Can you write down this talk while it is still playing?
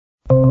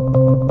Y'all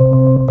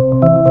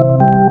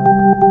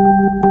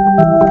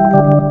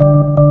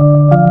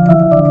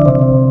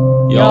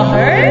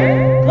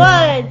heard?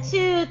 1,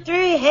 2,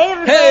 3. Hey,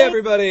 everybody. Hey,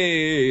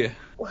 everybody.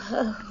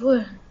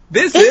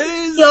 This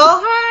is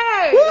Y'all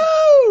Heard.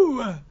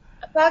 Woo! A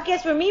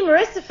podcast where me,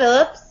 Marissa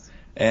Phillips,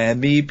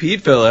 And me,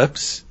 Pete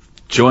Phillips,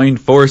 join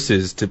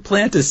forces to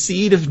plant a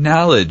seed of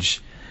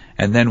knowledge,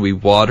 and then we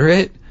water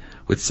it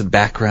with some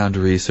background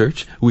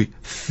research, we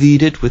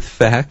feed it with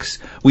facts,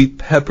 we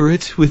pepper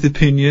it with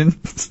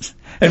opinions,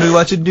 and we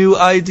watch a new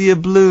idea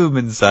bloom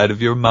inside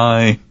of your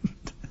mind.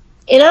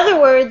 in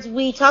other words,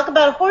 we talk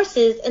about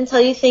horses and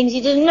tell you things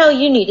you didn't know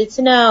you needed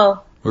to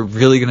know. We're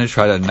really going to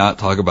try to not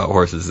talk about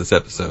horses this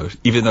episode,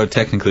 even though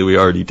technically we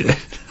already did.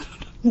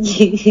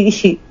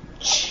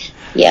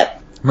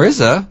 Yep.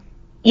 Marissa,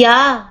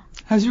 Yeah.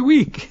 how's your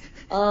week?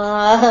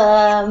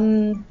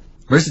 Um.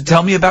 Marissa,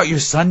 tell me about your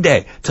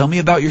Sunday. Tell me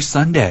about your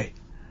Sunday.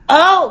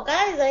 Oh,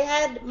 guys, I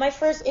had my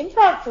first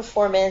improv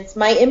performance.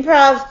 My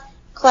improv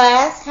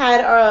class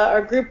had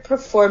our group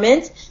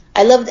performance.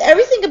 I loved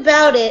everything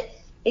about it,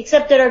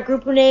 except that our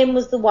group name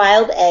was the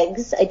Wild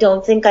Eggs. I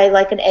don't think I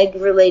like an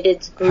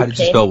egg-related group name. How did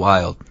you spell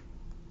wild?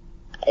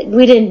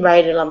 We didn't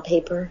write it on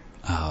paper.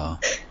 Oh.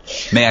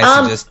 May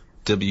I suggest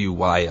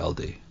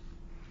W-Y-L-D?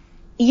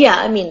 Yeah,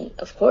 I mean,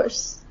 of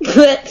course.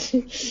 But,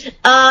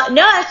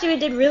 no, actually we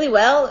did really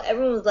well.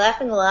 Everyone was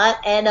laughing a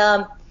lot.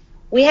 And,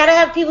 we had to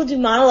have people do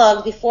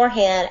monologues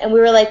beforehand. And we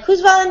were like, who's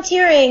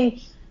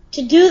volunteering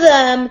to do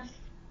them?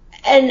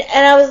 And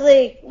I was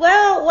like,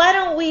 well, why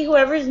don't we,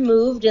 whoever's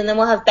moved, and then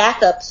we'll have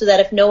backup so that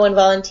if no one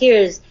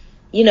volunteers,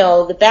 you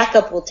know, the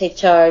backup will take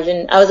charge.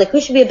 And I was like,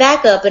 who should be a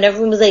backup? And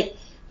everyone was like,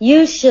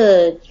 you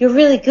should. You're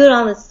really good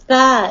on the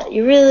spot.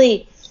 You're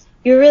really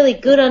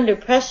good under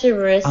pressure,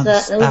 Marissa. On the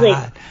spot. And I was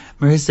like,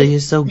 Marissa, you're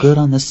so good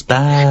on the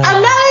spot.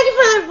 I'm not making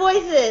fun of their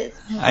voices.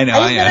 I know,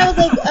 I was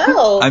like,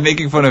 oh. I'm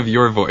making fun of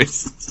your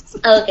voice.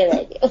 Okay,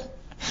 thank you.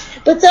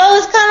 But so it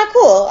was kind of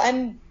cool.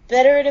 I'm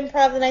better at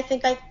improv than I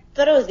think I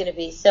thought I was going to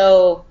be.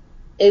 So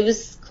it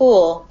was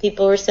cool.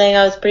 People were saying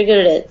I was pretty good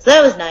at it. So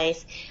that was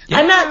nice. Yeah.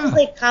 I'm not just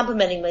like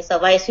complimenting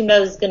myself. I assumed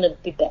I was going to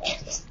be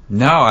bad.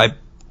 No,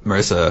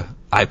 Marissa,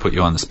 I put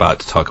you on the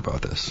spot to talk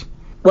about this.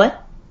 What?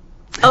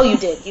 Oh, you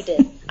did.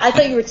 I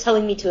thought you were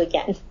telling me to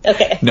again.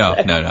 Okay.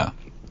 No.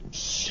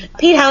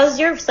 Pete, how was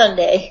your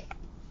Sunday?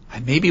 I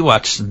maybe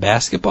watched some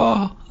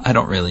basketball. I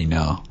don't really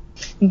know.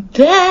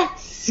 Basketball.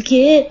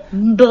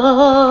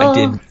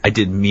 I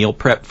did meal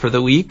prep for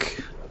the week.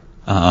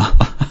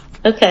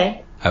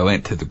 Okay. I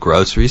went to the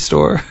grocery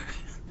store.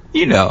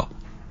 You know,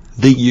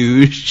 the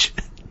huge.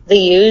 The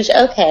huge?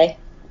 Okay.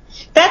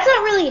 That's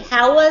not really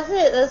how was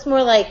it. That's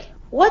more like,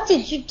 what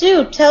did you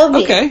do? Tell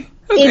me. Okay.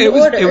 In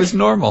order. It was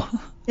normal.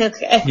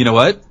 Okay. You know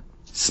what?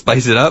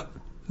 Spice it up.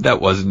 That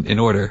wasn't in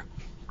order.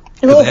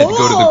 Because I had to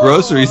go to the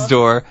grocery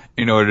store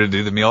in order to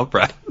do the meal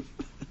prep.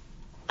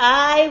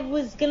 I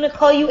was going to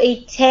call you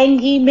a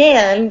tangy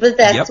man, but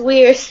that's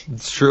weird.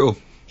 It's true.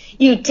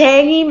 You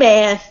tangy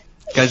man.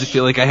 Guys, I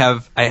feel like I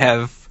have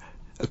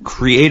a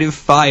creative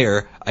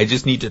fire. I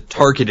just need to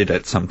target it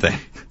at something.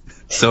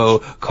 So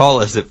call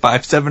us at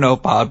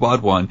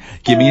 570-PODWAD1.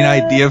 Give me an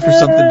idea for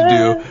something to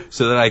do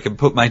so that I can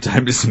put my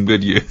time to some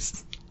good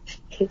use.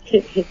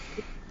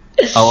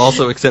 I'll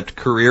also accept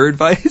career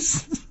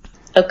advice.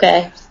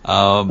 Okay.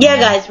 Yeah,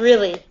 guys,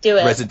 really, do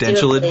it.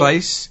 Residential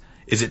advice.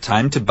 Is it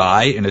time to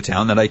buy in a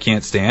town that I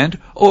can't stand,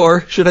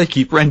 or should I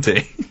keep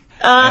renting? Pete,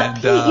 you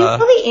know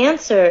the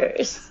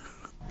answers.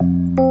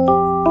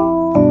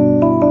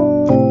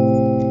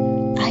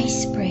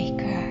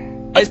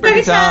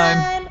 Icebreaker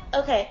time.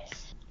 Okay.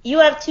 You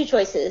have two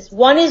choices.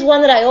 One is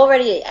one that I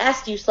already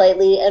asked you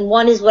slightly, and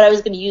one is what I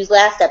was going to use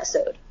last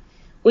episode.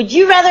 Would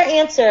you rather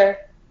answer,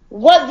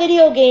 what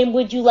video game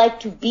would you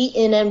like to be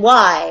in and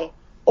why?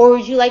 Or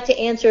would you like to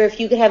answer if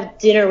you could have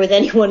dinner with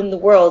anyone in the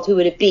world, who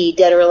would it be,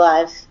 dead or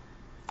alive?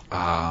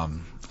 I'll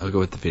go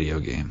with the video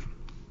game.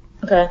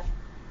 Okay.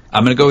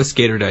 I'm going to go with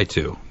Skate or Die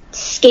 2.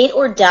 Skate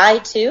or Die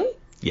 2?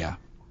 Yeah.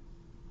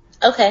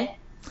 Okay.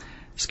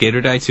 Skate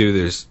or Die 2,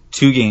 there's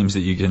two games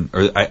that you can,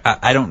 or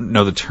I don't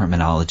know the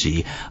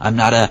terminology. I'm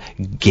not a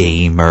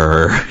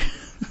gamer.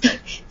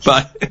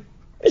 But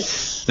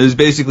there's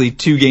basically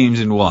two games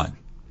in one.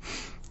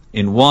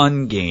 In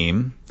one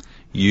game,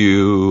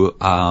 you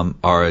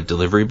are a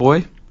delivery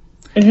boy.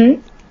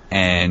 Mm-hmm.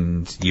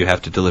 And you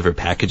have to deliver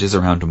packages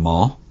around a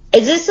mall.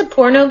 Is this a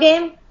porno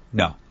game?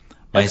 No.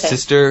 My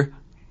sister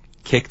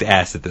kicked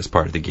ass at this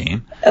part of the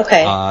game.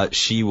 Okay.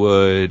 She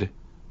would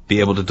be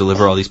able to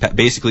deliver all these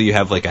basically you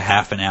have like a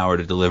half an hour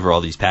to deliver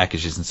all these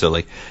packages, and so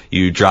like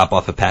you drop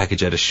off a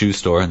package at a shoe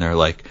store and they're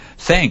like,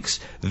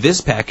 thanks,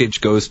 this package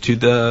goes to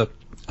the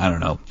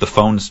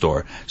phone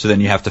store. So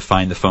then you have to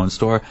find the phone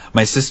store.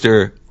 My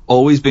sister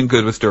always been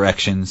good with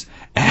directions,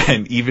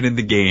 and even in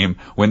the game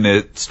when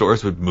the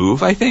stores would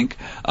move, I think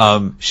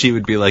she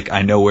would be like,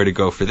 I know where to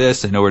go for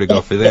this, I know where to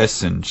go for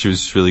this, and she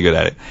was really good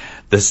at it.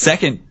 The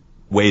second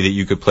way that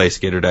you could play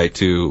Skate or Die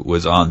 2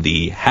 was on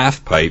the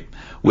half pipe,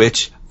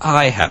 which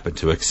I happen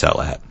to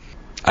excel at.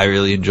 I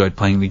really enjoyed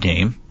playing the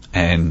game.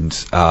 And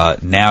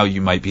now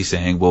you might be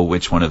saying, well,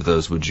 which one of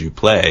those would you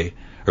play,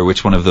 or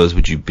which one of those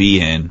would you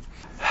be in?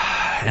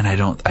 And I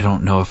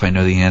don't know if I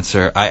know the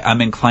answer.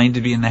 I'm inclined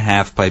to be in the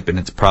half pipe, and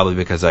it's probably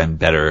because I'm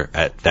better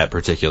at that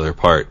particular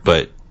part.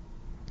 But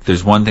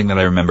there's one thing that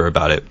I remember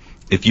about it.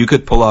 If you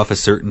could pull off a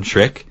certain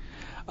trick,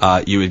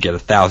 you would get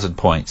 1,000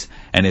 points.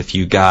 And if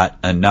you got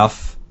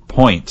enough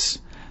points,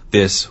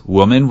 this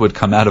woman would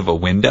come out of a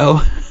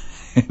window,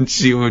 and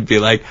she would be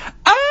like,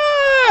 ah!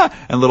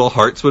 And little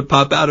hearts would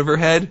pop out of her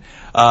head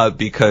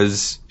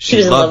because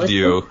she loved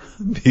you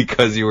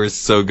because you were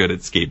so good at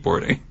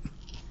skateboarding.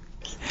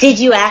 Did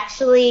you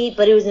actually,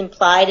 but it was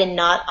implied and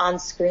not on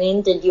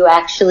screen, did you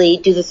actually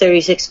do the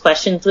 36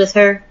 questions with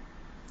her?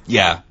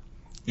 Yeah.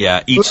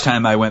 Each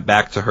time I went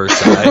back to her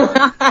side,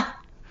 I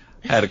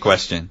had a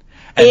question.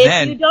 And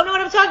if you don't know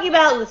what I'm talking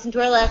about, listen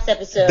to our last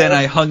episode. Then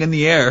I hung in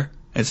the air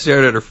and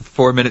stared at her for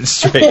 4 minutes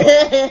straight.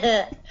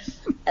 I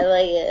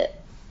like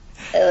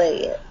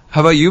it.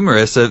 How about you,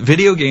 Marissa?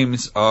 Video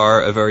games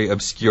are a very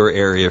obscure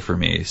area for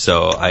me,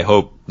 so I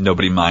hope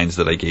nobody minds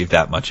that I gave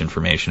that much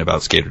information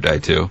about Skate or Die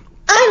 2.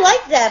 I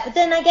like that, but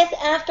then I guess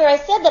after I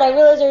said that, I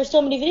realized there were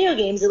so many video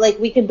games that,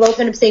 we could both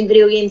end up saying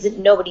video games that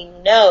nobody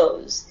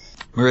knows.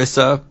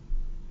 Marissa,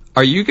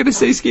 are you going to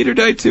say Skate or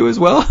Die 2 as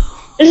well?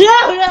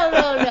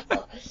 No.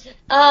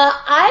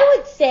 I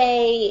would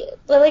say,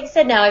 but like I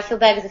said now, I feel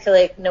bad because I feel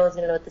like no one's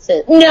going to know what this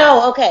is.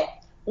 No, okay.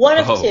 One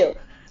of two.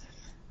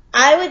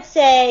 I would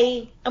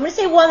say, I'm going to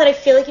say one that I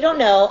feel like you don't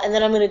know, and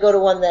then I'm going to go to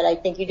one that I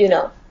think you do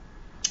know.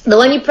 The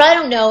one you probably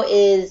don't know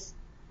is,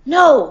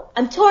 no,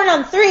 I'm torn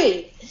on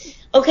 3.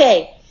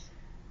 Okay.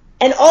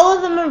 And all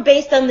of them are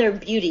based on their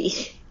beauty.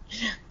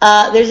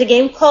 There's a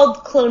game called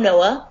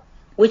Klonoa,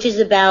 which is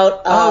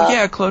about...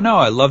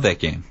 Klonoa. I love that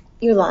game.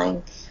 You're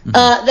lying.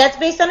 Mm-hmm. That's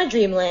based on a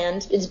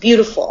dreamland. It's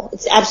beautiful.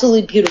 It's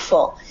absolutely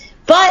beautiful.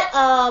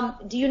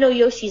 But do you know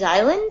Yoshi's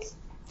Island?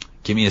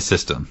 Give me a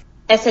system.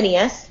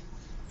 SNES?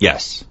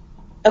 Yes.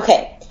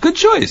 Okay. Good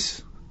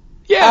choice.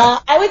 Yeah.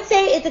 I would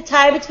say it's a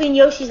tie between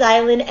Yoshi's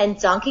Island and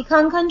Donkey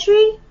Kong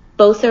Country.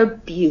 Both are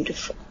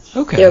beautiful.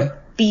 Okay.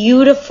 They're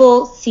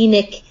beautiful,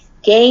 scenic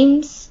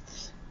games.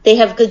 They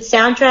have good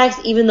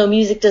soundtracks, even though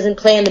music doesn't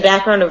play in the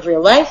background of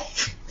real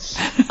life.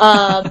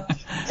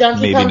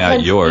 Donkey Maybe Kong not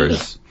Country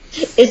yours.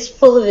 Is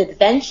full of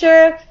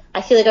adventure.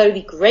 I feel like I would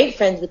be great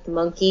friends with the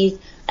monkeys.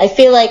 I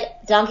feel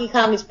like Donkey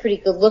Kong is pretty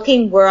good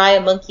looking, were I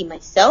a monkey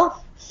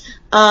myself.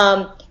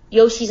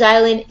 Yoshi's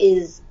Island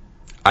is...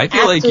 I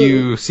feel like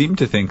you seem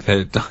to think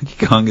that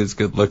Donkey Kong is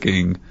good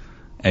looking,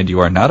 and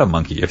you are not a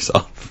monkey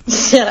yourself.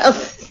 Shut up.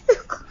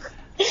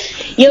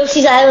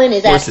 Yoshi's Island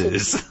is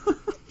Horses.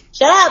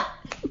 Shut up!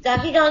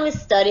 Donkey Kong is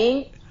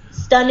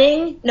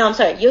stunning. No, I'm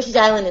sorry. Yoshi's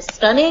Island is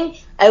stunning.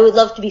 I would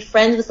love to be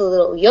friends with a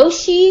little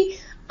Yoshi.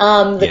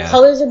 The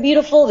colors are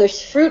beautiful. There's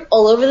fruit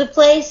all over the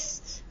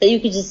place that you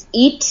could just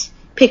eat.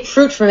 Pick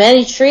fruit from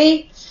any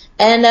tree.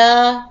 And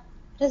it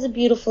has a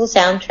beautiful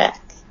soundtrack.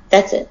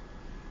 That's it.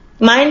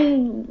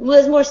 Mine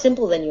was more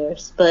simple than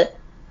yours, but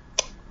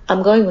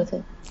I'm going with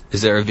it.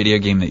 Is there a video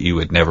game that you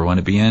would never want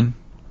to be in?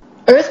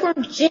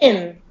 Earthworm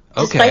Jim.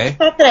 Despite the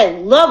fact that I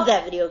love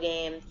that video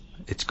game.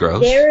 It's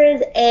gross. There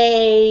is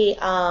a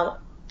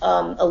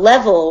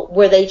level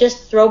where they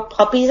just throw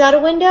puppies out a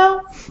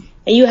window,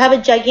 and you have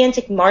a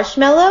gigantic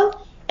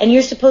marshmallow, and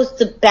you're supposed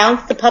to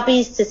bounce the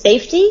puppies to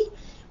safety.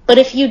 But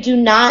if you do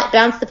not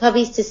bounce the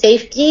puppies to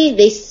safety,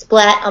 they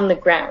splat on the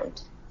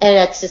ground. And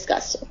that's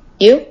disgusting.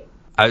 You?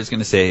 I was going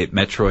to say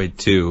Metroid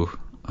 2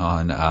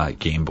 on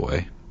Game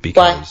Boy,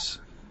 because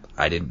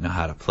I didn't know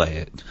how to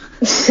play it.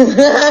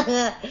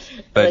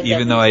 But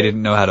even though I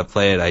didn't know how to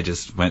play it, I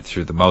just went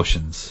through the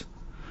motions.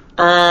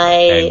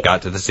 And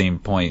got to the same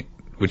point,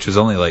 which was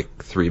only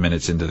 3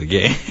 minutes into the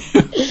game.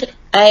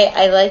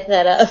 I like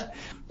that.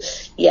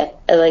 Yeah,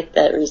 I like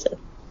that reason.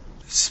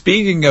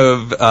 Speaking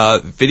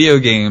of video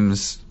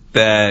games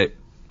that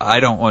I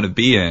don't want to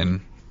be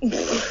in,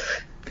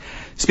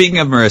 speaking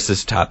of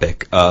Marissa's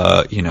topic,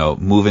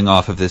 moving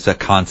off of this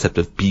concept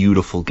of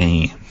beautiful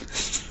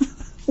games,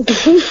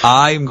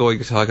 I'm going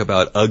to talk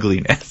about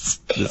ugliness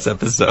this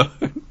episode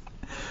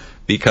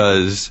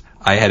because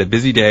I had a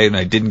busy day and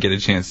I didn't get a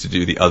chance to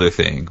do the other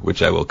thing,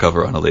 which I will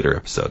cover on a later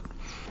episode.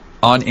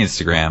 On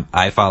Instagram,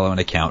 I follow an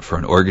account for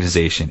an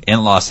organization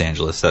in Los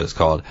Angeles that is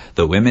called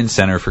the Women's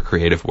Center for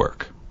Creative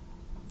Work.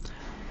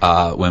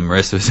 When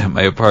Marissa was at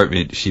my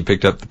apartment, she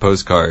picked up the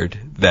postcard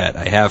that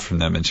I have from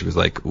them and she was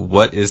like,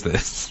 "What is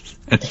this?"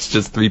 And it's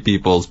just 3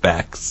 people's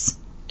backs.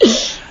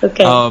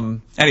 Okay.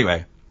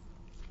 Anyway,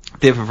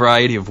 they have a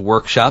variety of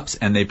workshops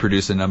and they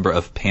produce a number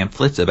of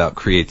pamphlets about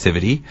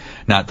creativity,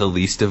 not the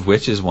least of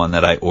which is one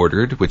that I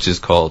ordered, which is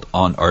called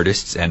On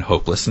Artists and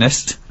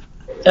Hopelessness.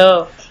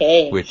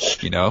 Okay.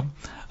 Which,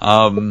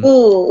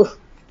 Ooh.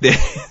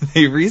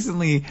 They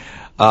recently,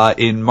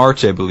 in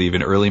March, I believe,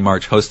 in early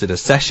March, hosted a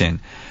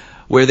session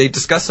where they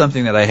discussed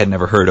something that I had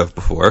never heard of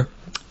before,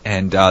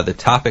 and the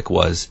topic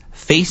was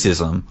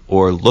faceism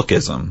or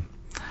lookism.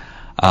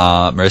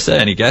 Marissa,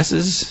 any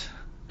guesses?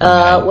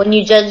 When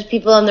you judge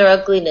people on their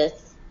ugliness.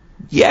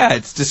 Yeah,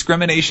 it's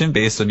discrimination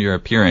based on your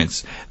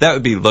appearance. That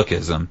would be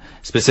lookism.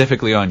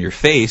 Specifically on your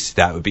face,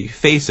 that would be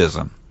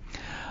faceism.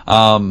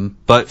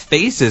 But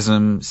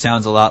faceism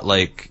sounds a lot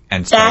like,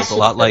 and spells a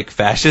lot like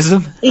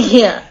fascism.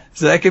 Yeah.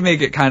 So that can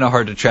make it kind of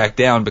hard to track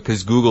down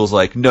because Google's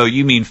like, no,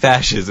 you mean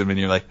fascism. And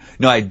you're like,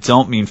 no, I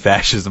don't mean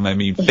fascism. I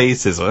mean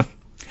faceism.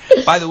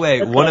 By the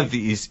way, one of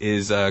these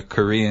is a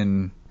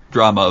Korean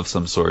drama of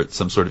some sort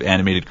of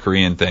animated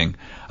Korean thing.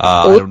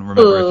 I don't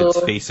remember if it's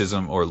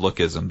faceism or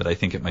lookism, but I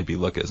think it might be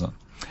lookism.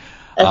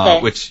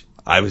 Which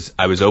I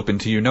was open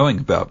to you knowing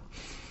about.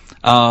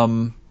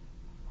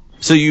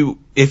 So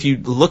if you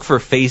look for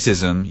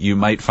faceism, you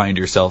might find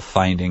yourself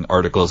finding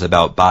articles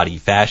about body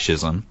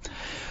fascism,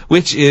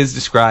 which is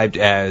described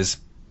as,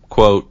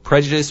 quote,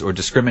 prejudice or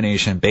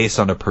discrimination based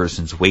on a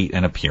person's weight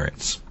and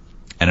appearance.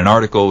 And an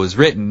article was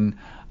written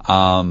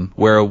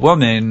where a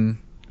woman,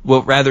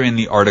 well, rather in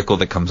the article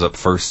that comes up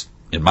first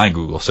in my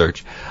Google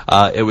search,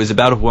 it was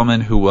about a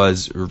woman who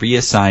was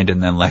reassigned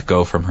and then let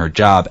go from her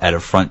job at a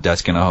front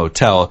desk in a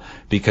hotel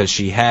because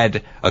she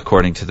had,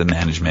 according to the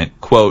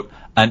management, quote,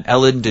 an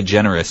Ellen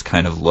DeGeneres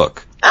kind of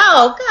look.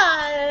 Oh,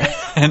 God.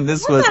 And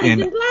this was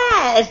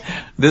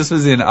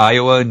in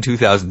Iowa in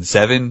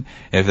 2007,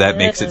 if that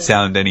makes it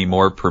sound any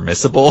more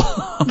permissible.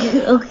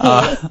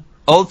 Okay.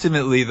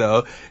 Ultimately,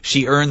 though,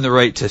 she earned the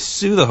right to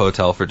sue the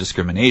hotel for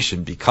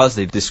discrimination because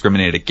they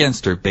discriminated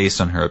against her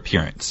based on her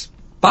appearance.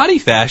 Body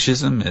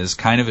fascism is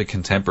kind of a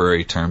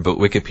contemporary term, but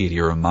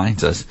Wikipedia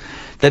reminds us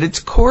that its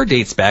core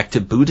dates back to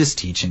Buddhist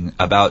teaching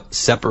about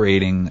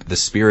separating the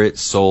spirit,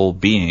 soul,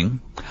 being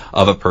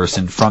of a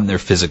person from their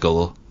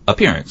physical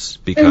appearance.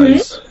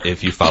 Because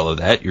if you follow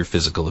that, your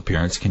physical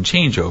appearance can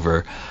change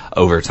over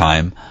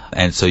time,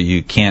 and so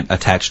you can't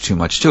attach too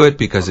much to it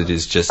because it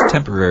is just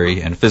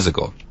temporary and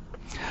physical.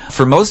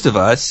 For most of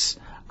us,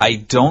 I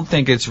don't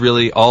think it's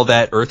really all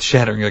that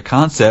earth-shattering a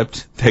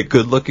concept that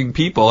good-looking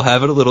people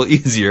have it a little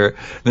easier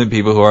than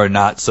people who are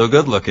not so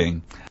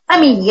good-looking. I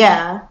mean,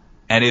 yeah.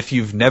 And if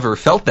you've never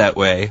felt that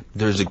way,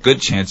 there's a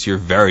good chance you're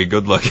very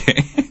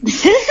good-looking.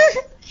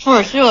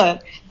 For sure.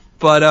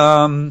 But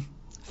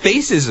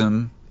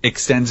faceism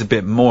extends a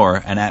bit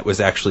more, and that was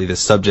actually the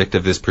subject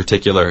of this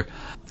particular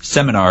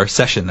seminar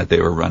session that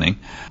they were running,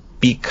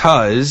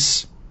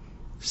 because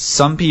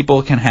some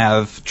people can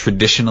have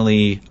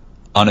traditionally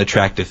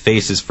unattractive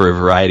faces for a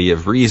variety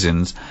of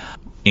reasons,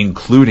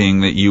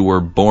 including that you were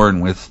born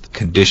with a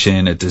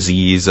condition, a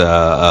disease,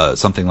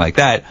 something like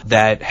that,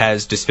 that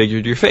has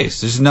disfigured your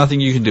face. There's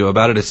nothing you can do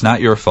about it. It's not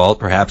your fault.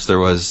 Perhaps there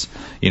was,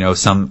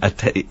 some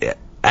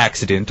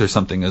accident or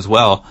something as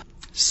well.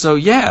 So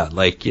yeah,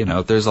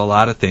 there's a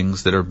lot of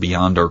things that are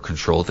beyond our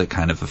control that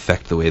kind of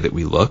affect the way that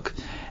we look.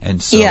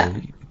 And so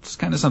it's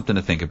kind of something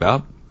to think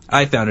about.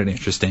 I found it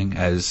interesting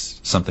as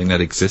something that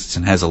exists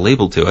and has a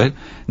label to it,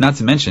 not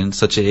to mention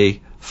such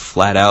a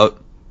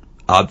flat-out,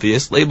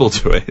 obvious label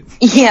to it.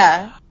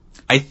 Yeah.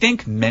 I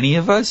think many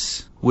of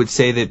us would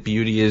say that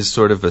beauty is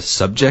sort of a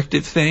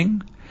subjective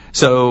thing.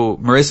 So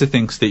Marissa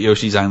thinks that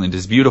Yoshi's Island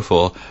is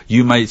beautiful.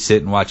 You might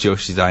sit and watch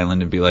Yoshi's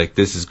Island and be like,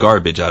 this is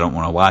garbage, I don't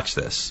want to watch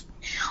this.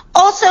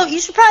 Also, you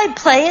should probably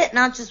play it,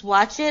 not just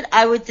watch it.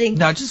 I would think...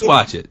 No, just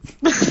watch it.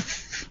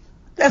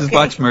 Just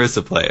watch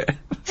Marissa play it.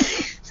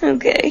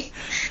 Okay.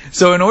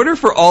 So in order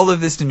for all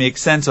of this to make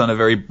sense on a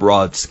very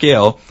broad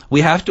scale,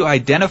 we have to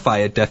identify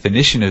a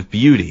definition of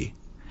beauty.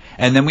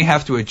 And then we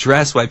have to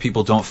address why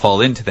people don't fall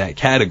into that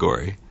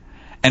category.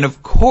 And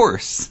of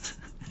course,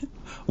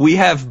 we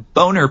have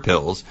boner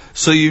pills,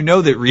 so you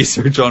know that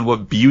research on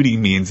what beauty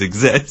means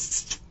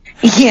exists.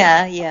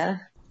 Yeah.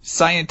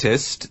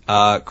 Scientist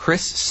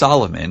Chris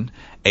Solomon,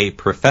 a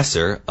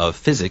professor of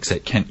physics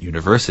at Kent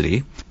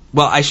University,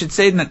 well, I should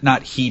say that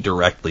not he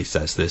directly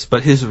says this,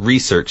 but his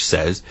research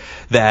says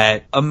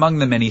that among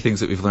the many things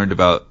that we've learned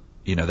about,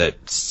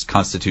 that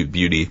constitute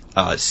beauty,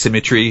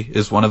 symmetry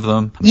is one of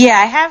them. Yeah,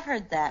 I have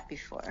heard that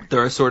before.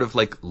 There are sort of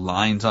like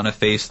lines on a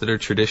face that are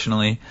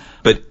traditionally,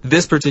 but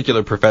this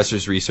particular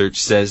professor's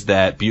research says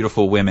that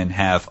beautiful women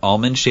have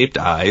almond-shaped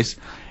eyes,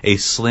 a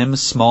slim,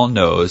 small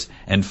nose,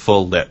 and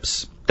full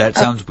lips. That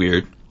sounds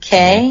weird.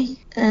 Okay.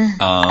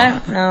 I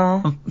don't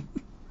know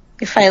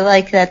if I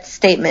like that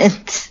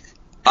statement.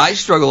 I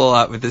struggle a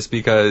lot with this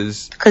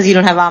because you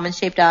don't have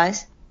almond-shaped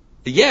eyes?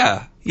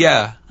 Yeah.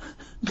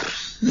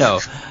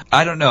 No,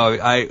 I don't know.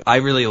 I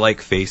really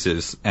like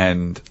faces,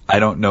 and I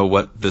don't know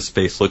what this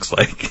face looks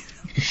like.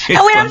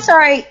 I'm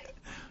sorry.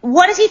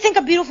 What does he think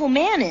a beautiful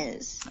man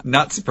is?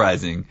 Not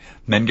surprising.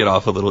 Men get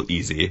off a little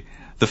easy.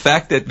 The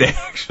fact that they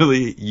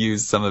actually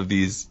use some of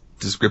these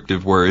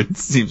descriptive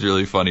words seems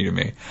really funny to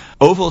me.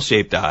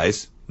 Oval-shaped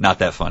eyes, not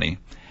that funny.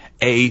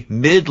 A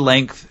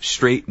mid-length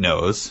straight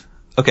nose.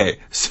 Okay,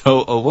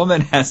 so a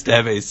woman has to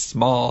have a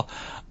small,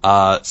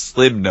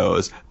 slim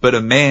nose, but a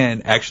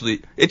man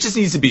actually, it just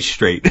needs to be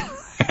straight.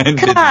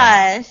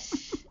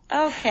 Gosh.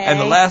 Okay. And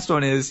the last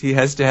one is he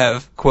has to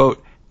have,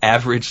 quote,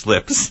 average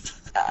lips.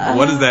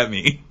 What does that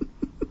mean?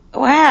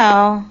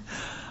 Wow.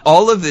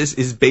 All of this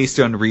is based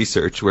on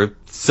research where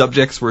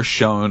subjects were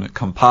shown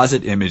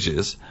composite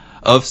images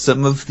of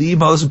some of the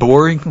most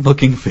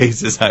boring-looking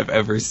faces I've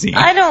ever seen.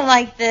 I don't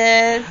like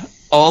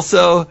this.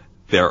 Also,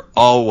 they're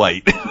all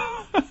white.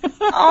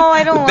 Oh,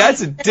 I don't like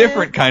That's a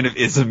different kind of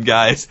ism,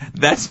 guys.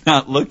 That's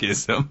not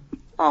lookism.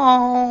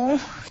 Oh.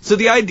 So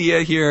the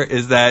idea here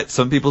is that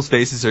some people's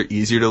faces are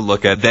easier to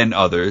look at than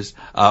others,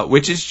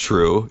 which is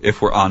true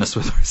if we're honest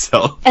with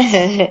ourselves.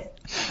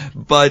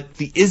 But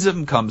the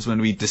ism comes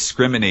when we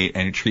discriminate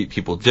and treat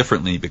people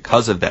differently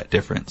because of that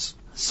difference.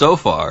 So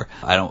far,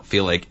 I don't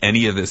feel like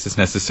any of this is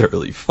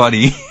necessarily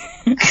funny.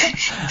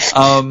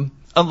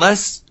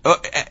 Unless,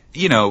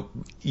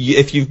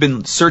 if you've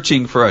been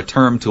searching for a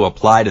term to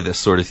apply to this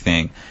sort of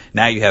thing,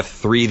 now you have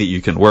 3 that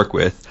you can work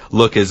with: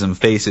 lookism,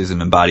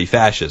 faceism, and body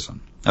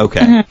fascism.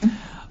 Okay. Mm-hmm.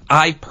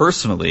 I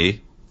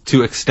personally,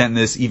 to extend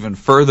this even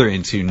further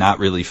into not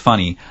really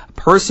funny,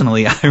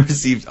 personally, I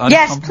received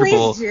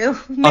uncomfortable... Yes,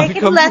 please do. Make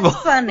it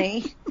less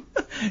funny.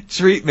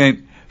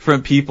 treatment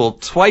from people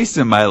twice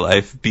in my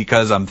life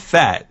because I'm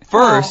fat.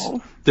 First,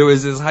 there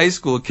was this high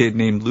school kid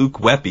named Luke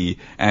Weppy,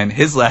 and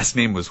his last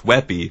name was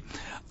Weppy,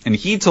 and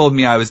he told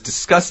me I was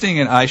disgusting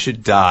and I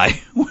should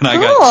die when I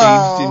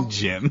got changed in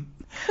gym.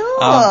 Cool.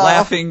 I'm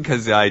laughing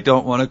because I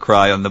don't want to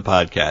cry on the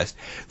podcast.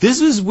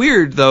 This was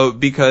weird, though,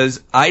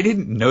 because I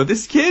didn't know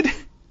this kid,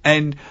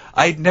 and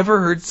I'd never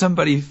heard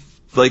somebody,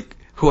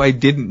 who I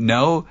didn't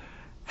know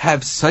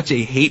have such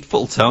a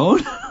hateful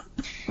tone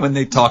when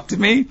they talked to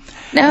me.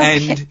 No.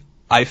 And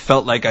I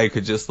felt like I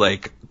could just,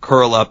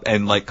 curl up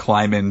and,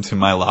 climb into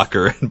my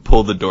locker and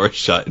pull the door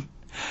shut.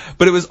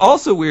 But it was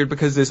also weird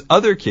because this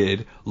other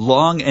kid,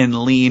 long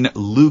and lean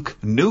Luke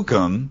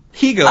Newcomb,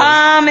 he goes...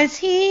 is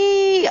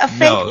he a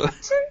fake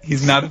person?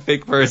 He's not a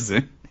fake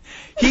person.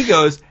 He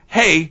goes,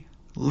 hey,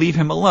 leave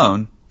him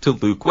alone, to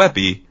Luke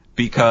Weppy,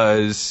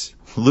 because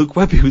Luke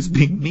Weppy was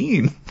being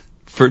mean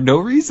for no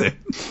reason.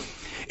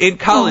 In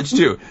college,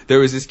 too, there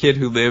was this kid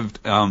who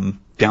lived down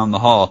the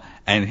hall,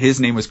 and his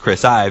name was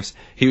Chris Ives.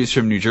 He was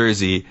from New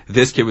Jersey.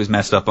 This kid was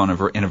messed up in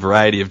a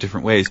variety of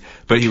different ways,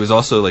 but he was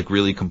also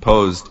really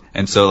composed.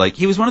 And so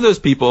he was one of those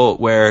people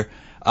where,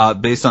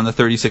 based on the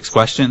 36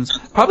 questions,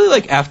 probably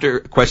Okay. after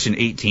question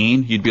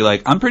 18, you'd be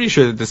like, I'm pretty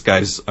sure that this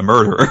guy's a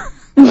murderer.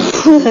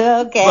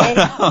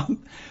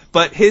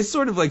 But his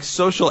sort of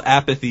social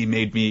apathy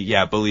made me,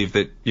 believe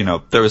that,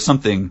 there was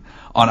something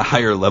on a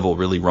higher level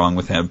really wrong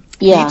with him.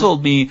 Yeah. He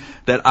told me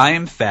that I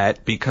am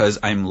fat because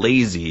I'm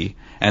lazy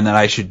and that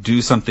I should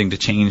do something to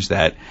change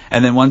that.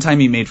 And then one time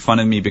he made fun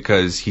of me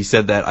because he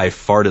said that I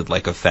farted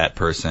like a fat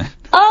person.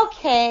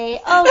 Okay,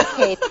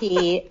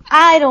 Pete.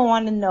 I don't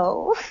want to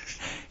know.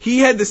 He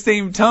had the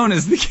same tone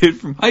as the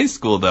kid from high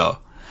school, though.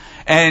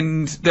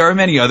 And there are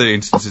many other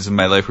instances in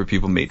my life where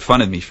people made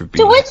fun of me for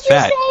being fat. So what'd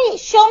you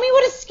say? Show me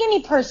what a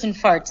skinny person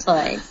farts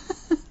like.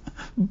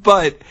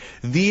 But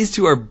these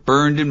two are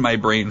burned in my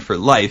brain for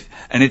life,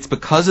 and it's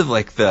because of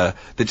the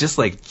just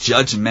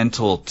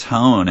judgmental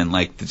tone and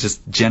the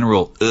just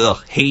general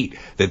hate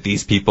that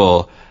these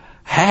people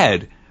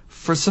had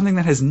for something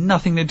that has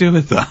nothing to do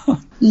with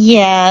them.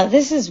 Yeah,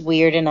 this is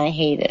weird and I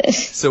hate it.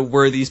 So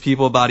were these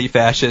people body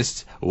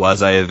fascists?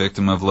 Was I a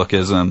victim of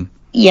lookism?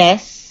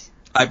 Yes.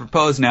 I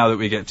propose now that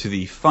we get to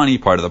the funny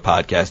part of the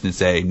podcast and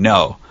say,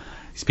 no,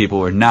 these people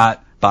were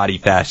not body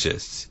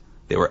fascists.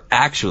 They were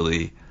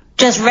actually...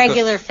 just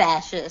regular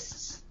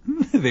fascists.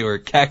 They were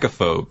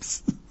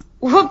cacophobes.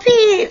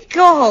 Whoopee,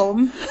 go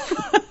home.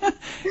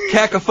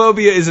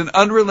 Cacophobia is an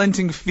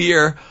unrelenting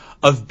fear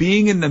of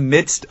being in the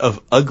midst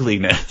of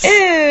ugliness.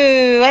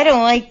 Ooh, I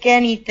don't like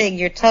anything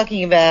you're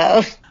talking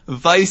about.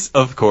 Vice,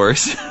 of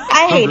course.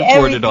 I hate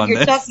everything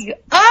you're talking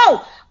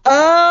about.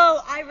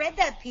 Oh, I read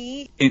that,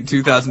 Pete. In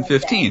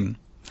 2015,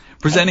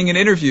 presenting an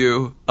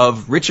interview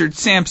of Richard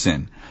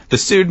Sampson, the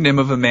pseudonym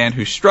of a man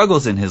who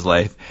struggles in his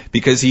life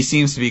because he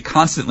seems to be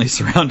constantly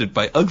surrounded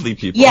by ugly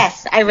people.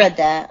 Yes, I read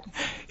that.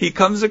 He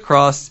comes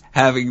across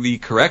having the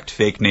correct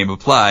fake name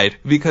applied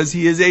because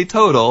he is a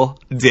total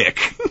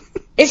dick.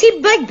 Is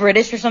he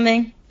British or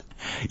something?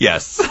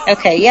 Yes.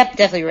 Okay, yep,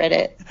 definitely read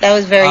it. That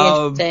was very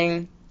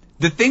interesting.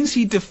 The things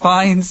he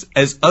defines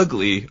as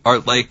ugly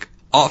are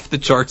off the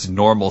charts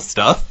normal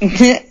stuff.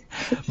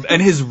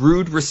 And his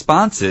rude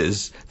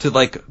responses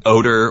to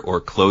odor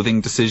or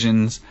clothing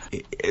decisions,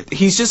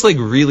 he's just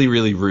really,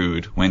 really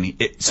rude when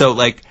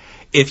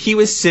if he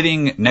was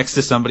sitting next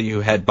to somebody who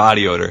had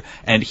body odor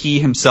and he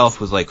himself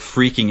was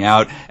freaking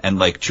out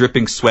and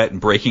dripping sweat and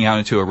breaking out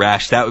into a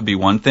rash, that would be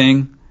one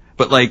thing.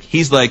 But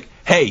he's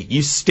hey,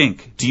 you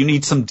stink. Do you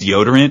need some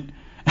deodorant?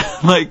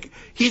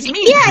 He's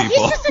mean to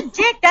people. He's just a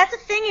dick. That's a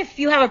thing if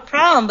you have a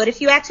problem. But if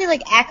you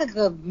actually act like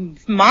a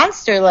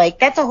monster,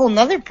 that's a whole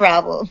nother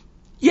problem.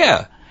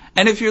 Yeah.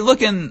 And if you're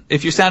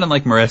sounding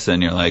like Marissa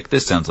and you're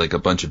this sounds like a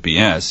bunch of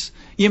BS,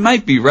 you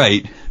might be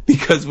right,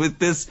 because with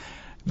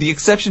the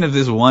exception of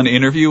this one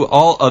interview,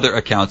 all other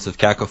accounts of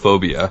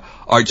cacophobia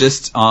are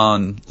just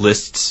on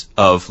lists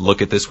of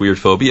look at this weird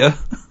phobia.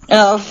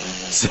 Oh.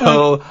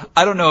 So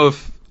I don't know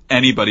if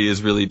anybody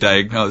is really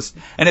diagnosed.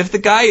 And if the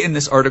guy in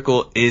this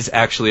article is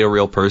actually a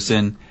real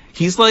person,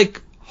 he's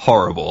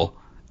horrible.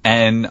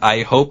 And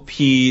I hope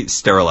he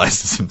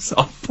sterilizes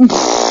himself.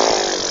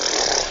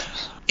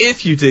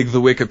 If you dig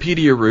the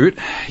Wikipedia route,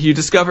 you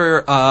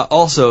discover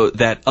also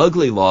that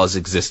ugly laws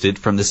existed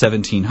from the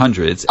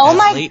 1700s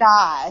as late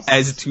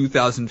as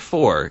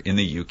 2004 in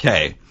the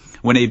UK,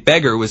 when a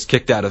beggar was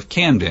kicked out of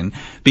Camden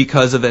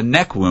because of a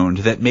neck wound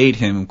that made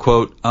him,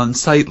 quote,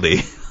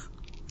 unsightly.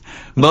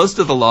 Most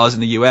of the laws in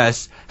the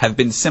U.S. have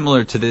been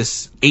similar to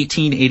this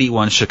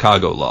 1881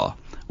 Chicago law,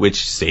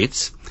 which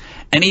states,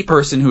 any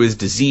person who is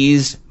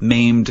diseased,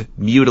 maimed,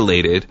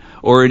 mutilated,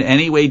 or in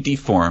any way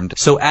deformed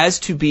so as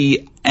to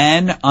be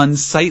an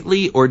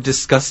unsightly or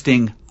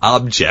disgusting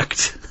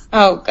object.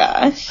 Oh,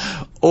 gosh.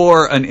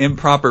 Or an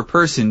improper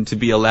person to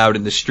be allowed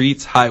in the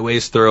streets,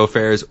 highways,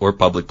 thoroughfares, or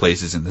public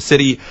places in the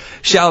city,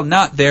 shall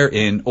not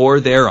therein or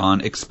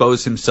thereon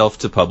expose himself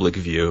to public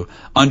view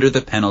under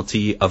the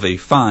penalty of a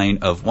fine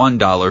of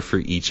 $1 for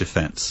each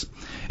offense.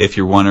 If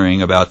you're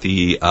wondering about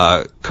the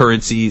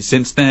currency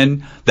since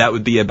then, that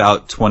would be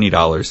about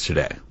 $20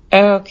 today.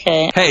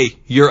 Okay. Hey,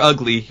 you're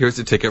ugly. Here's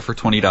a ticket for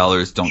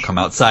 $20. Don't come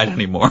outside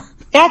anymore.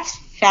 That's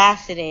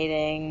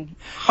fascinating.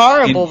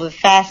 Horrible, but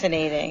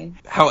fascinating.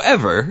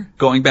 However,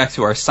 going back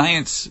to our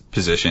science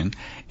position,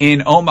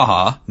 in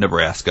Omaha,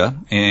 Nebraska,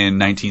 in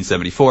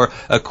 1974,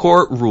 a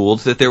court ruled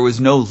that there was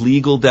no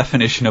legal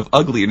definition of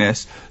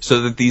ugliness,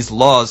 so that these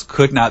laws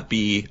could not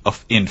be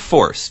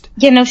enforced.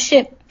 Yeah, no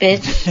shit,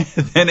 bitch.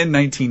 Then in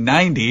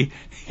 1990,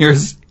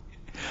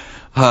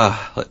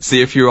 let's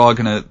see if you're all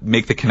going to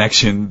make the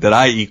connection that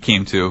I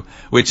came to,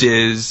 which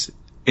is,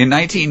 in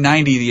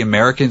 1990, the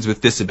Americans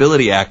with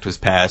Disability Act was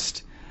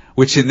passed,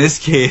 which in this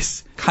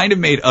case kind of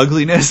made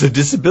ugliness a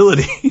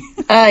disability.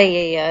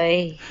 Ay, ay,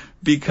 ay.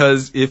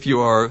 Because if you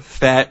are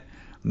fat,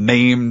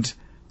 maimed,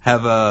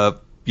 have a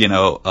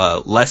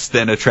less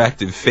than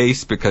attractive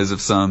face because of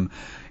some,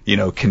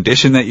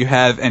 condition that you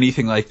have,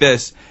 anything like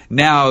this,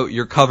 now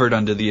you're covered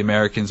under the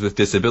Americans with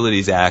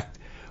Disabilities Act,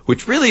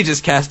 which really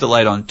just cast a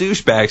light on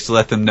douchebags to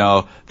let them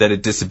know that a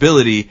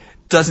disability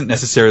doesn't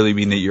necessarily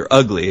mean that you're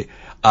ugly.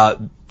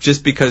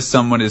 Just because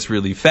someone is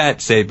really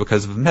fat, say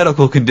because of a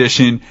medical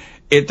condition,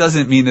 it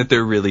doesn't mean that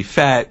they're really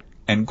fat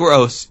and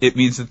gross. It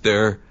means that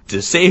they're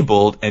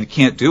disabled and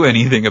can't do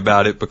anything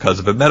about it because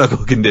of a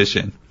medical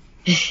condition.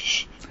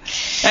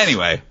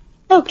 Anyway.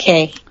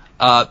 Okay.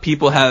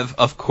 People have,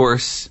 of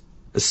course,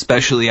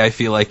 especially I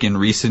feel like in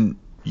recent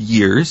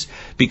years,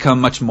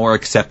 become much more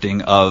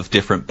accepting of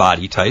different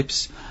body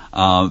types.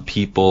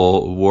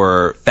 People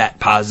were fat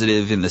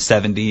positive in the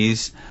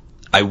 70s.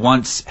 I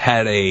once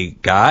had a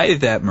guy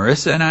that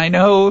Marissa and I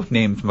know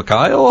named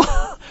Mikhail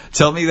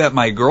tell me that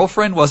my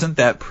girlfriend wasn't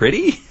that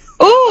pretty.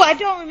 Oh, I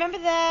don't remember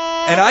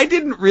that. And I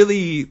didn't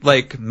really,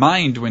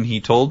 mind when he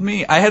told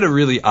me. I had a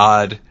really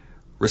odd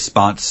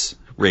response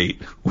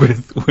rate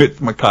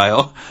with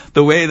Mikhail.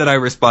 The way that I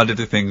responded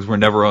to things were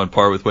never on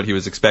par with what he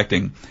was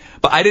expecting.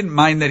 But I didn't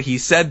mind that he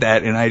said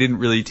that, and I didn't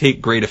really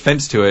take great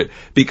offense to it,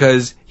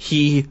 because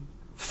he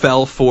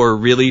fell for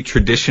really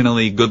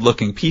traditionally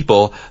good-looking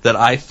people that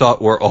I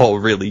thought were all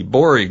really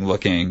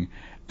boring-looking.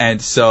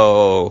 And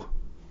so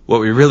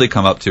what we really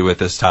come up to with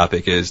this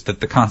topic is that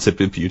the concept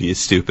of beauty is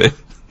stupid.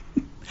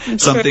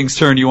 Some things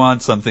turn you on,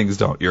 some things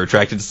don't. You're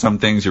attracted to some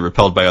things, you're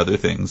repelled by other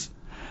things.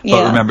 Yeah.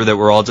 But remember that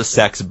we're all just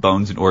sacks of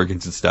bones and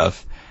organs and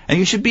stuff. And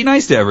you should be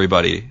nice to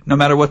everybody, no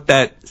matter what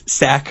that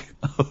sack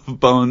of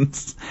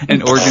bones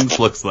and organs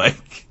looks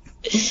like.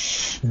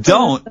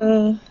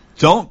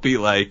 Don't be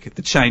like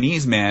the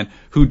Chinese man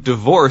who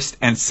divorced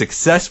and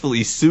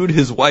successfully sued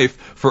his wife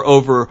for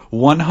over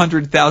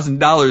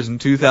 $100,000 in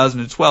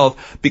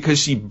 2012 because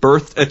she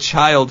birthed a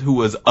child who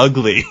was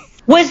ugly.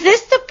 Was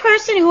this the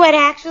person who had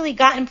actually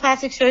gotten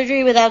plastic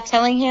surgery without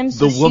telling him?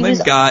 So the woman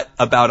got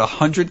about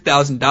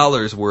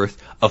 $100,000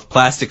 worth of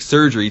plastic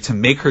surgery to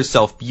make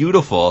herself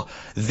beautiful.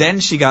 Then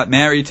she got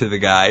married to the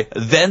guy.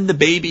 Then the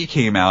baby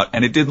came out,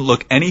 and it didn't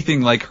look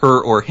anything like her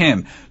or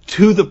him,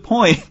 to the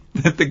point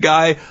that the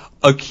guy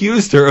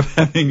accused her of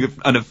having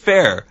an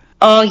affair.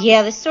 Oh,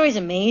 yeah, this story's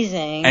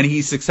amazing. And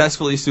he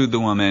successfully sued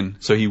the woman,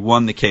 so he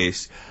won the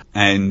case,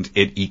 and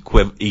it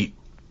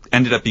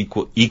ended up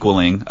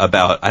equaling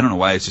about, I don't know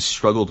why I just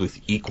struggled with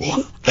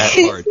equal that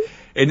hard.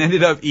 It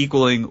ended up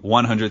equaling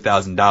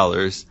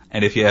 $100,000,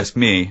 and if you ask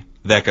me,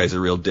 that guy's a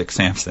real Dick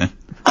Sampson.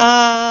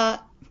 Yeah,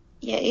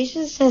 he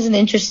just has an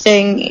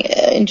interesting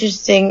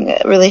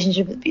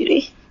relationship with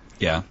beauty.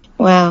 Yeah.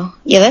 Wow.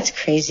 Yeah, that's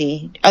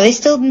crazy. Are they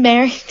still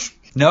married?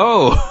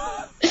 No.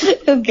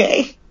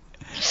 Okay.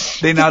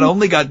 They not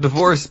only got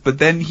divorced, but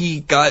then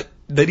he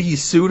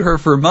sued her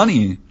for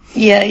money.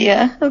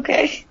 Yeah,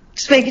 okay.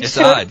 Just making it's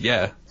sure. It's odd,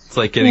 yeah. It's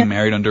like getting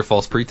married under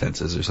false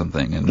pretenses or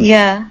something. And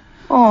yeah.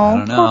 Oh, I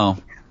don't know.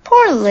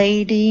 Poor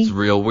lady. It's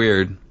real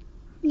weird.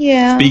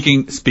 Yeah.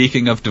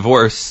 Speaking of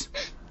divorce,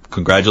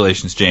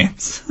 congratulations,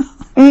 James.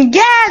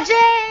 Yeah,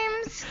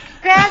 James.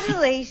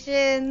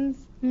 Congratulations.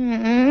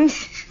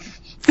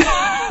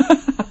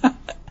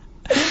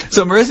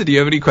 So, Marissa, do you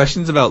have any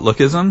questions about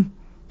lookism,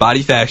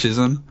 body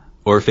fascism,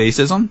 or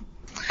facism?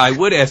 I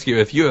would ask you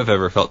if you have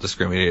ever felt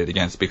discriminated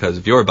against because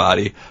of your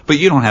body, but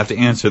you don't have to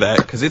answer that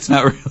because it's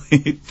not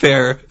really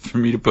fair for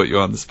me to put you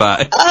on the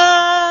spot.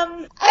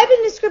 I've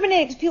been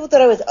discriminated because people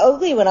thought I was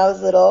ugly when I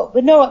was little.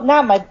 But no,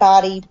 not my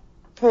body.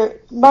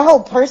 My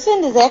whole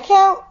person, does that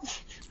count?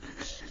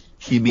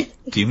 Do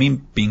you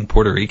mean being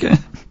Puerto Rican? Well,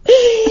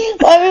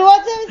 I mean,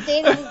 once I was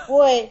dating this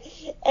boy,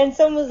 and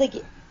someone was like,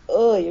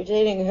 "Oh, you're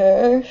dating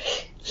her,"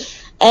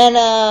 and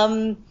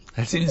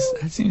that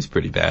seems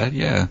pretty bad.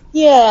 Yeah.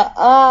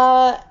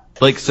 Yeah.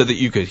 Like so that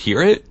you could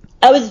hear it.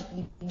 I was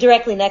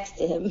directly next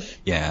to him.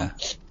 Yeah.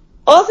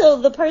 Also,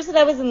 the person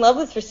I was in love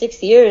with for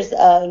 6 years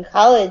in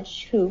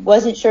college, who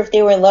wasn't sure if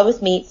they were in love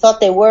with me, thought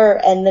they were,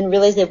 and then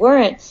realized they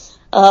weren't.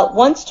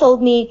 Once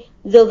told me,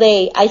 though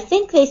I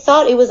think they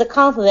thought it was a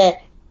compliment,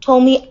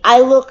 told me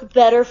I look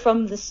better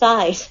from the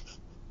side.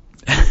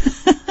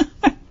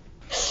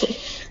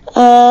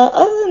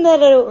 Other than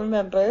that, I don't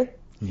remember.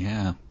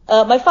 Yeah.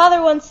 My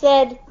father once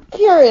said,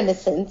 pure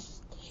innocence.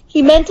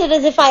 He meant it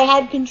as if I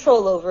had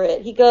control over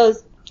it. He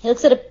goes, we're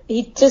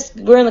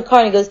in the car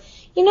and he goes,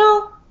 you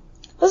know,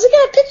 I was looking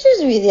at pictures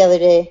of you the other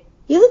day.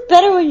 You look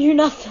better when you're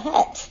not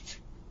fat.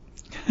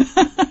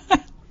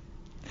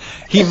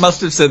 He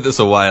must have said this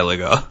a while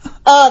ago.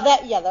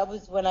 That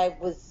was when I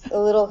was a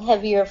little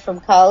heavier from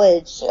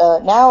college.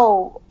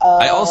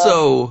 I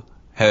also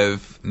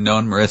have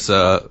known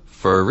Marissa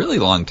for a really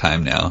long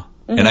time now,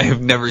 and I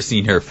have never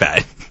seen her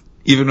fat,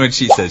 even when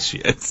she says she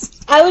is.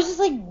 I was just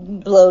like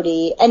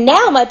bloaty, and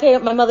now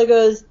my mother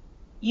goes,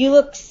 "You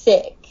look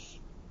sick,"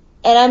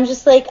 and I'm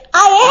just like,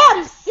 "I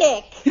am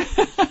sick."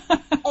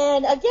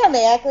 And again,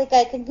 they act like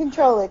I can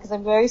control it because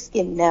I'm very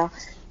skinny now.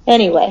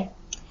 Anyway.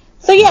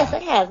 So yes, I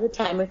have a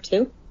time or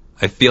two.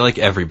 I feel like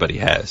everybody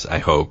has, I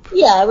hope.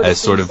 Yeah, I would as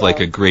sort of so. like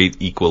a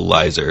great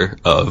equalizer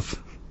of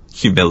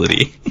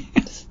humility.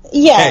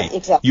 Yeah, hey,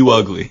 exactly. You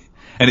ugly.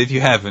 And if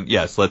you haven't,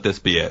 yes, let this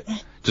be it.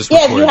 Just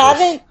if you this.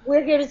 haven't,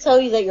 we're here to tell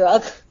you that you're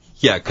ugly.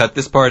 Yeah, cut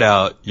this part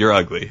out. You're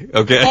ugly,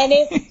 okay? And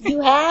if you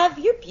have,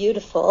 you're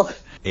beautiful.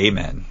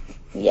 Amen.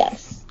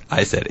 Yes.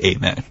 I said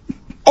amen.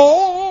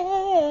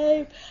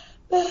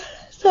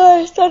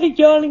 Sorry, I started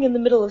yawning in the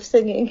middle of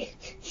singing.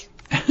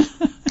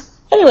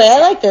 Anyway, I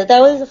liked it. That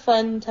was a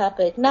fun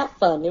topic. Not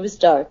fun. It was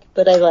dark,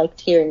 but I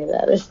liked hearing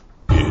about it.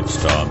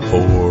 It's time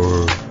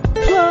for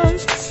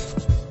plugs.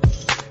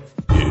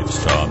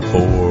 It's time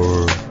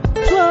for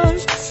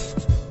plugs.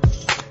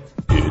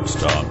 It's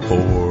time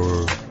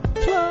for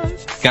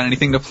plugs. Got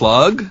anything to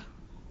plug?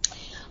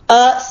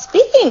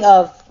 Speaking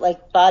of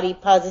like body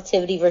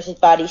positivity versus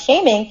body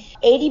shaming,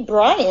 Aidy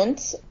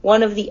Bryant,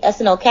 one of the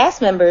SNL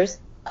cast members,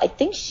 I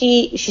think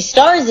she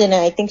stars in it.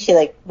 I think she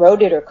like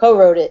wrote it or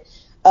co-wrote it.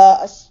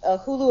 A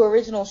Hulu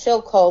original show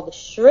called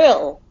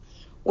Shrill,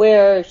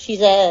 where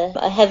she's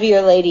a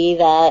heavier lady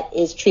that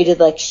is treated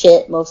like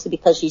shit mostly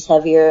because she's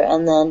heavier,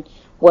 and then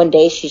one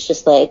day she's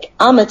just like,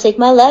 I'm gonna take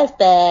my life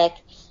back,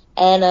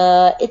 and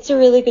it's a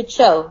really good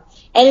show,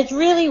 and it's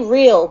really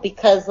real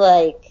because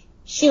like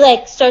she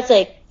like starts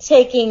like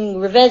taking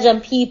revenge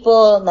on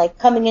people and like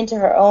coming into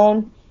her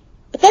own,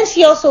 but then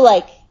she also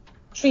like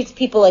treats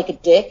people like a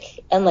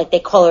dick and like they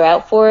call her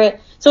out for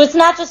it. So it's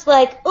not just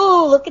like,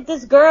 ooh, look at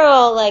this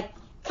girl like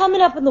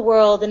coming up in the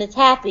world and it's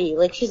happy.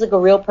 Like she's like a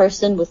real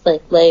person with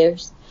like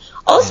layers.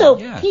 Also,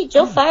 Pete,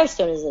 Joe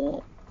Firestone is in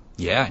it.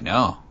 Yeah, I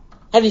know.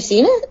 Have you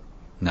seen it?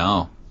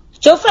 No.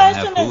 Joe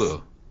Firestone has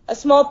a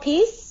small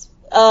piece.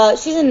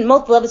 She's in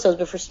multiple episodes,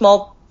 but for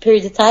small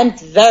periods of time,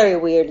 it's very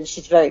weird and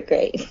she's very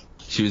great.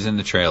 She was in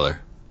the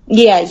trailer.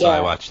 Yeah. So I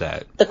watched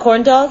that. The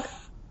corn dog?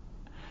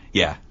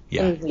 Yeah.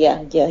 Yeah.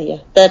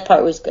 That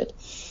part was good.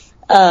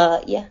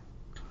 Yeah.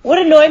 What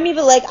annoyed me,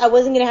 but like I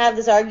wasn't going to have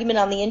this argument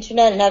on the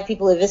internet and have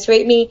people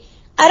eviscerate me.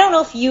 I don't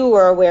know if you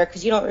were aware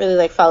because you don't really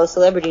like follow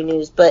celebrity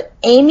news, but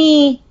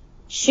Amy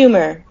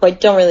Schumer, who I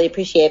don't really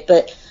appreciate,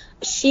 but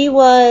she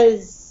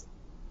was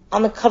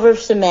on the cover of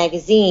some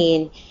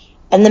magazine,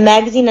 and the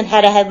magazine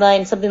had a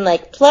headline something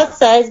like plus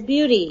size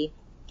beauty,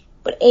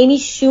 but Amy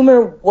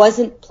Schumer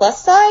wasn't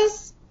plus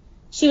size.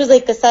 She was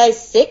like a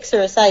size 6 or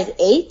a size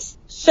 8.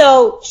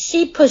 So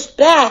she pushed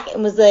back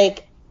and was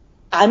like,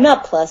 I'm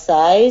not plus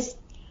size.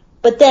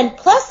 But then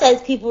plus size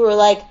people were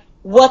like,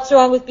 what's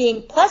wrong with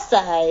being plus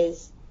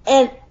size?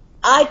 And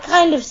I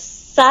kind of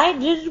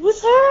sided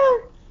with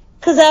her.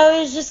 Cause I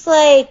was just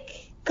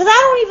like, cause I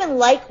don't even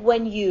like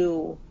when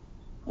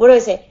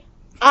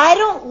I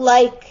don't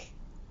like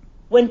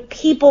when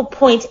people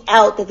point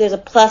out that there's a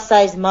plus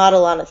size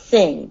model on a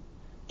thing.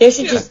 There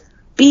should just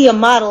be a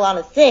model on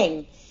a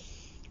thing.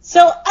 So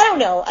I don't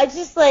know. I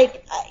just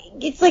like,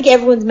 it's like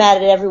everyone's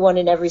mad at everyone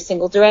in every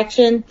single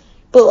direction.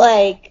 But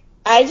like,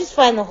 I just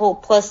find the whole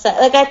plus size,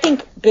 like I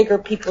think bigger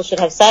people should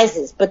have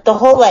sizes, but the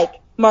whole like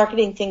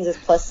marketing things as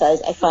plus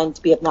size I find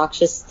to be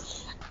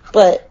obnoxious.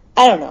 But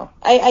I don't know.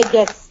 I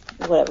guess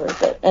whatever.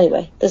 But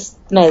anyway, this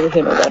neither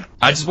here nor there.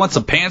 I just want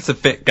some pants that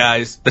fit,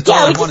 guys. That's all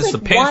I want is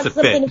some pants that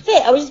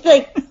fit. I would just be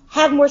like,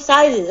 have more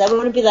sizes. I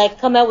wouldn't be like,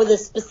 come out with a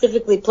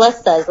specifically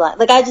plus size line.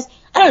 Like I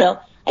don't know.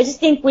 I just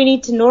think we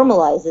need to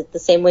normalize it the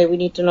same way we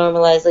need to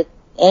normalize like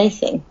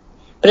anything.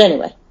 But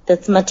anyway,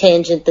 that's my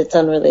tangent that's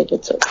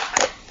unrelated. So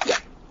yeah.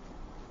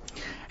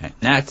 And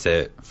that's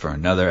it for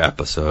another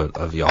episode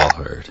of Y'all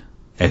Heard.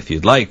 If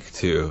you'd like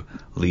to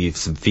leave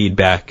some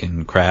feedback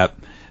and crap,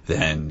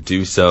 then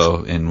do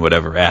so in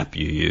whatever app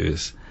you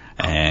use.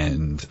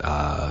 And,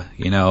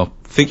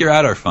 figure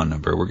out our phone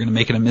number. We're going to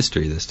make it a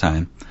mystery this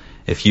time.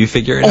 If you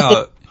figure it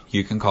out,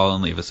 you can call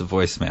and leave us a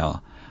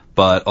voicemail.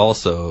 But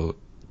also,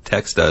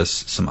 text us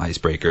some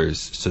icebreakers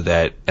so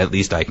that at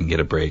least I can get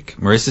a break.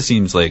 Marissa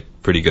seems like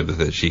pretty good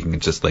with it. She can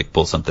just like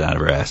pull something out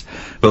of her ass.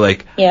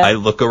 But I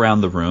look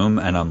around the room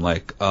and I'm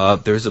like,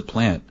 there's a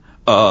plant.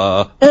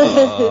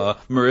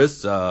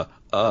 Marissa,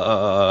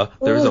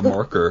 there's a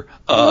marker.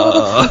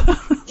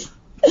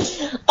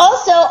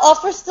 Also,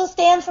 offer still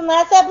stands from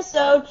last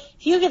episode.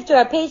 If you give to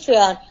our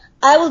Patreon,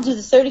 I will do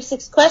the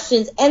 36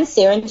 questions and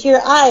stare into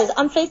your eyes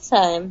on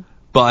FaceTime.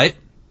 But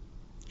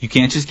you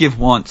can't just give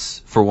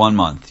once for 1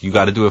 month. You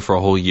got to do it for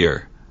a whole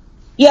year.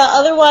 Yeah,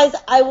 otherwise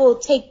I will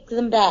take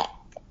them back.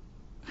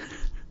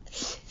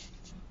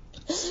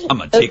 I'm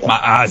going to take my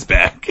eyes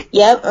back.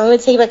 Yep, I'm going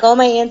to take back all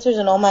my answers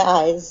and all my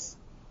eyes.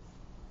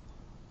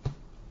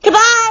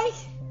 Goodbye!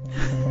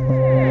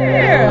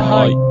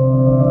 Bye.